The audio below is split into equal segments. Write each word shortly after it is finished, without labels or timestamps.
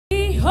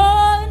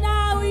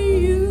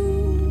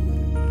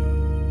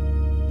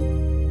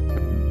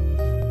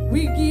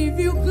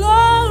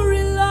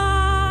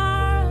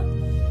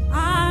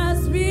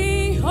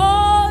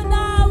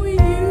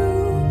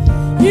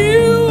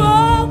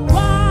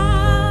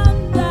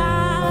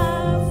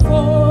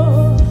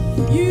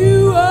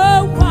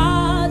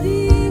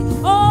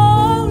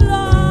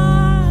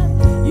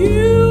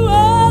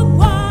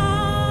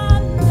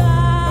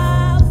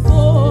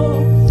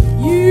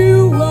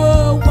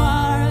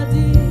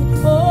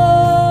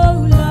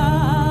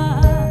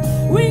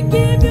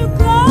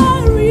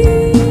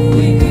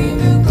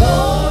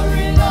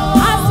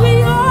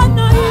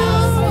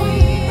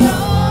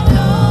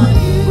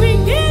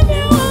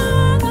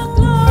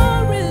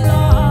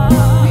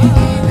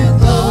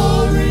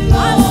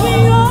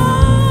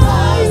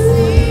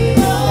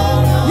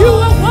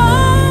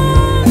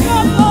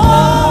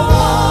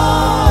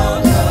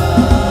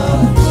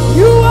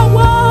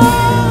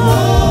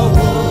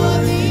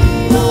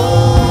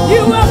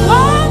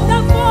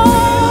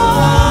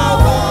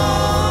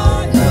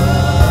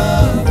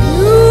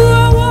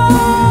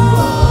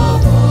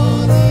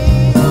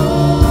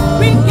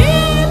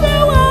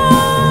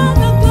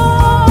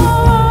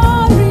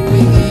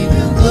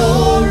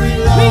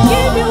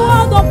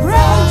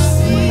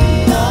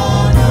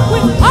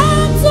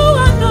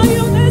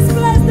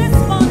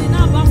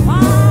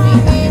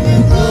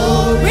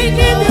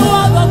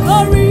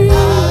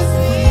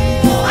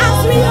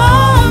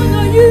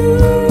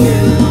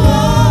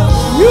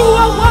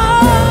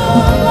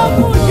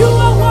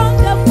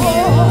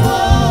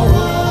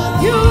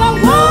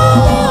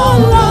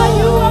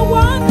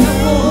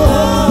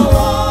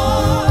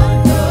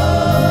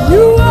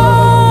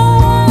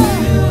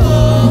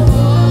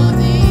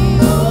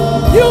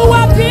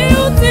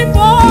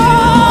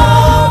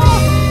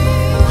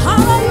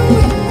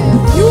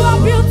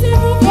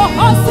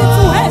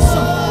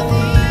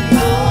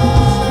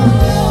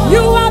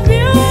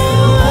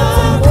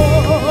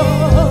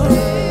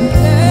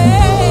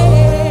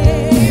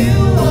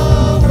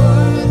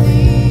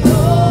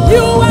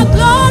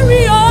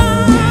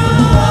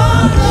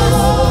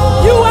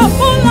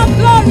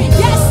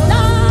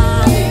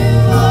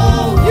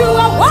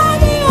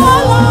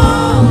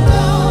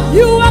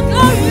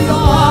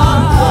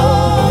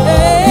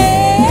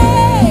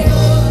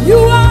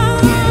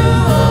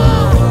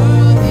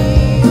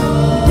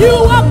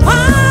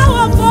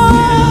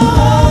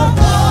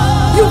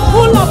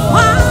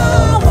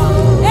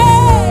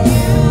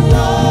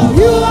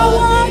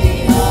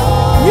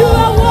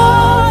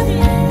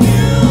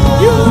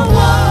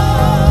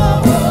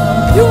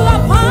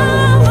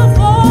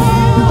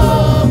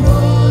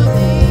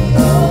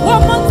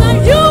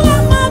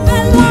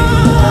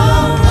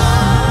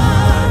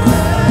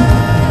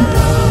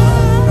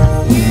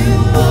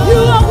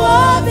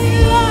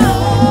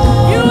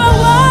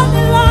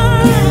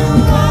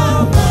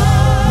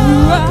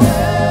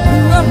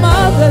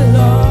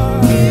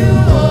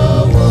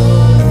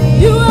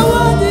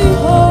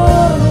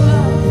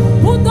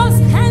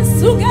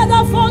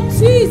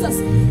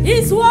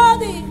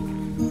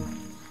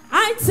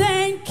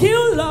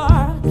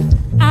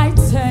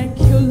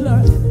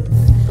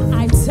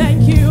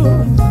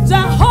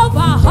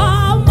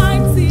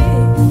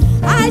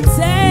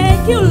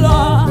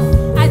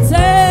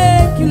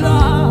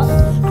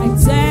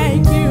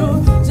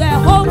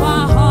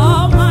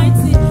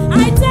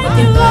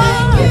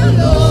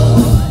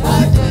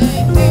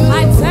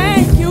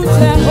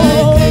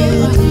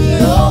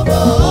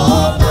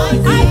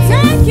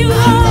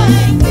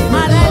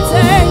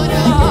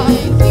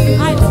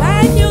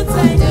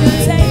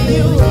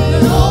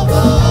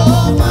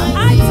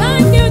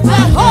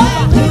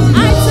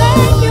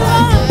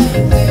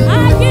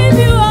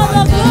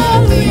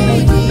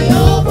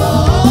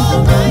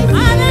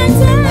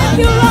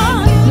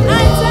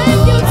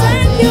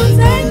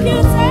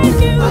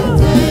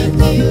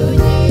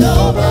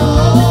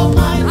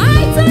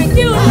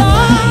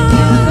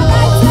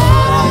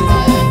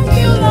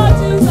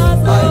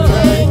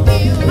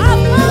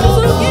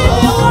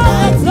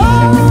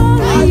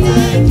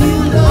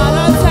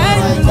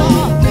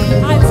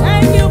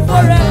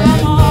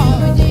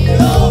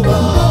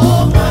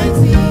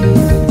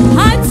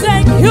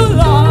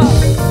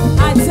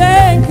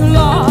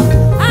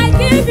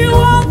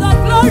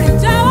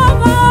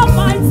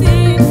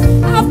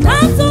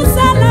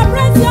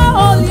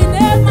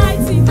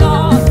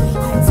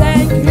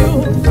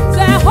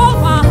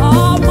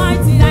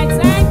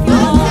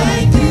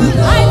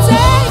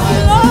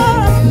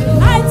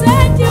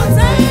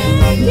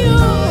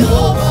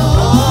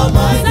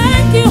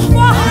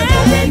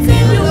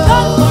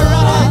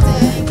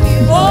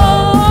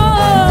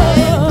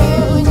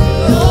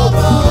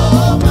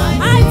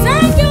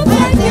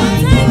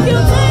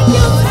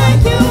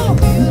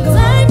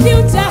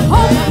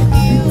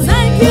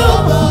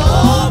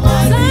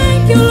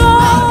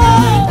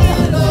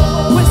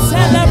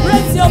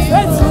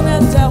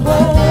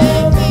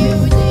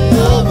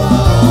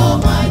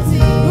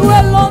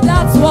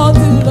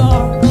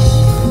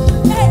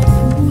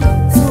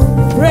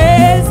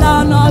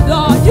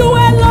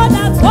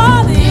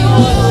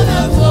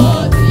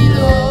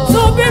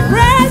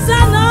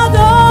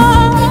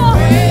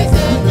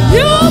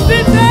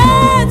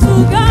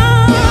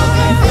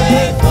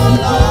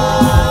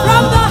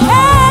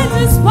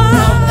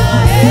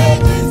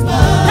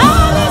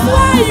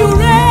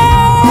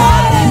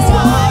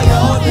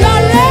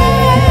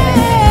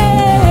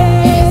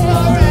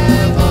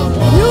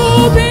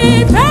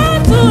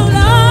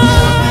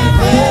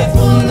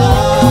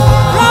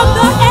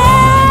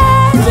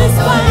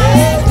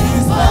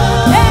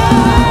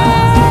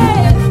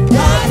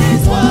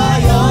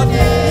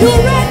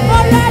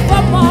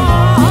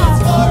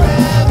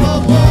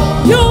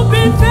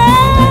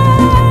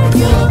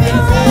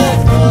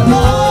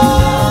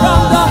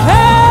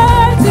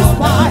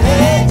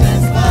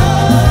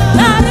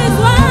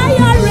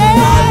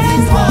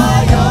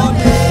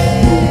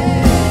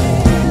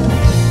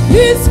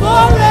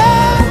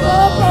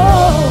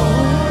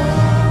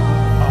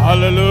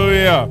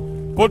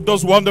Put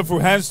those wonderful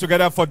hands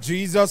together for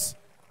Jesus,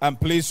 and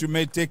please, you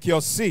may take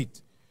your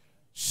seat.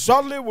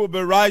 Shortly, we'll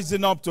be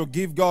rising up to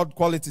give God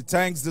quality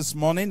thanks this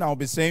morning. I'll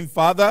be saying,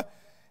 Father,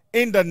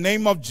 in the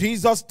name of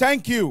Jesus,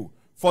 thank you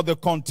for the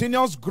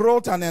continuous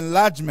growth and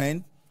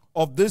enlargement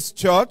of this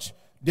church,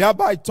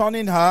 thereby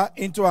turning her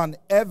into an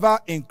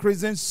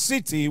ever-increasing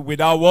city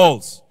without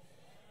walls.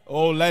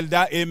 Oh, let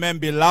that amen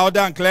be loud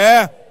and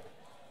clear.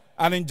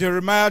 And in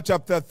Jeremiah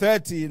chapter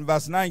 30, in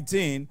verse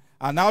 19,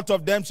 and out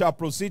of them shall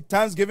proceed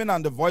thanksgiving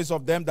and the voice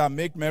of them that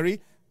make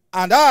merry,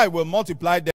 and I will multiply them.